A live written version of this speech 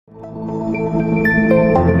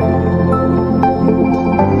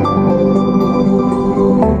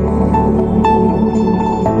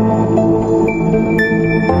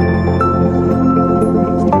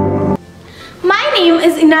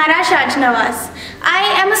Shajnavas. I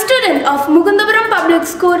am a student of Mukundapuram Public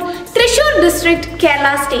School, Thrissur District,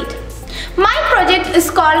 Kerala State. My project is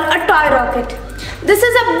called a toy rocket. This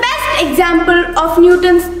is a best example of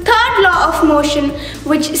Newton's third law of motion,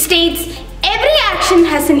 which states every action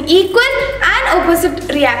has an equal and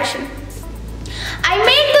opposite reaction. I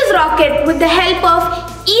made this rocket with the help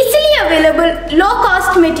of easily available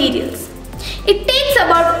low-cost materials. It takes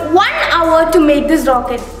about 1 hour to make this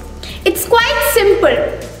rocket. It's quite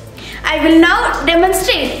simple. I will now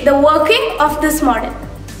demonstrate the working of this model.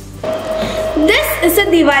 This is a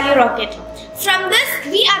Diwali rocket. From this,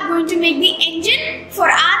 we are going to make the engine for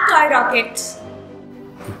our toy rockets.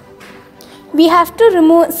 We have to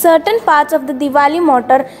remove certain parts of the Diwali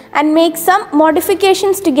motor and make some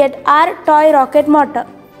modifications to get our toy rocket motor.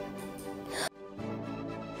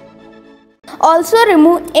 Also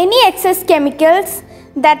remove any excess chemicals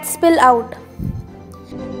that spill out.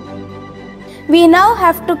 We now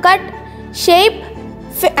have to cut, shape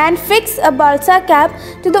and fix a balsa cap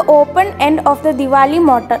to the open end of the Diwali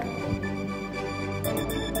motor.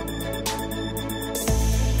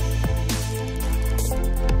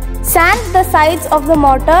 Sand the sides of the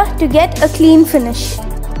motor to get a clean finish.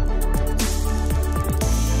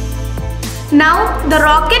 Now the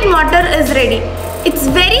rocket motor is ready. It's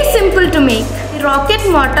very simple to make. The rocket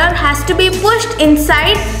motor has to be pushed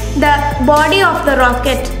inside the body of the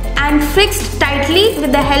rocket and fixed tightly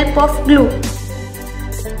with the help of glue.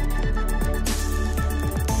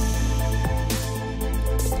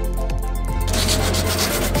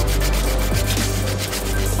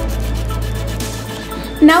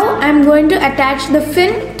 Now I am going to attach the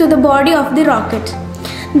fin to the body of the rocket.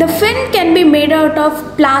 The fin can be made out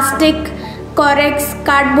of plastic, forex,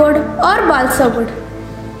 cardboard or balsa wood.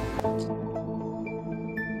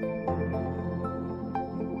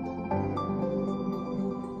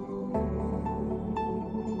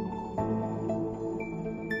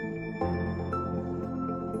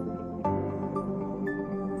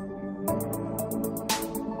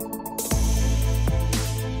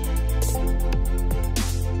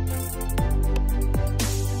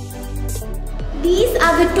 These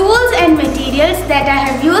are the tools and materials that I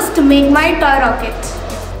have used to make my toy rocket.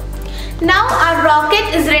 Now our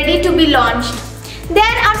rocket is ready to be launched.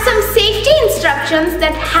 There are some safety instructions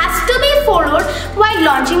that has to be followed while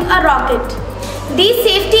launching a rocket. These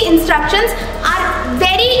safety instructions are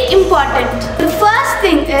very important. The first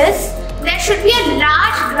thing is there should be a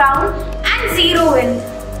large ground and zero wind.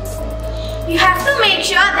 You have to make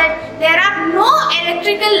sure that there are no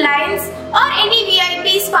electrical lines or any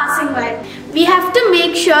VIPs passing by. We have to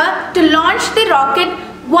make sure to launch the rocket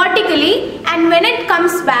vertically, and when it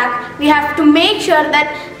comes back, we have to make sure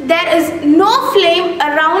that there is no flame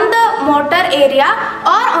around the motor area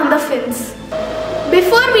or on the fins.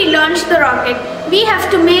 Before we launch the rocket, we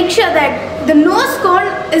have to make sure that the nose cone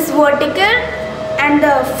is vertical and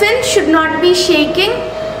the fin should not be shaking,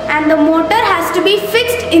 and the motor has to be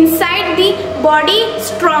fixed inside the body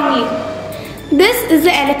strongly. This is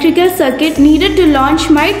the electrical circuit needed to launch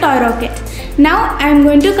my toy rocket. Now I am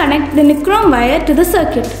going to connect the nichrome wire to the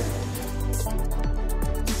circuit.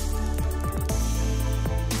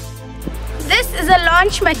 This is a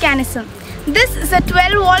launch mechanism. This is a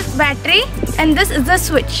 12-volt battery and this is the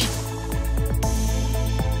switch.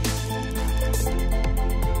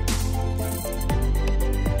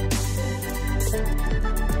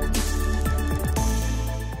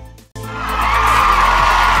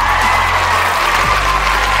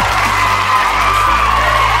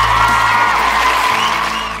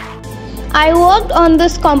 I worked on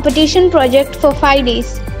this competition project for 5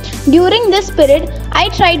 days. During this period, I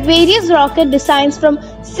tried various rocket designs from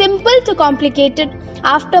simple to complicated.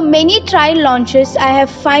 After many trial launches, I have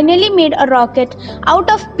finally made a rocket out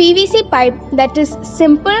of PVC pipe that is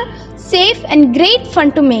simple, safe and great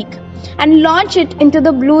fun to make, and launch it into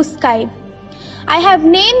the blue sky. I have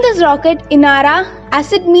named this rocket Inara,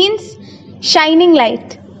 as it means shining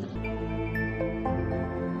light.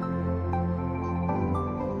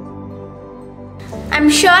 I'm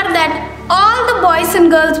sure that all the boys and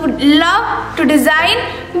girls would love to design,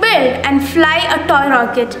 build and fly a toy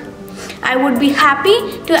rocket. I would be happy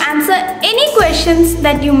to answer any questions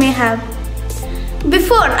that you may have.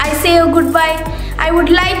 Before I say a goodbye, I would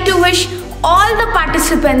like to wish all the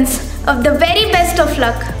participants of the very best of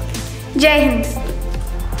luck. Jai Hind.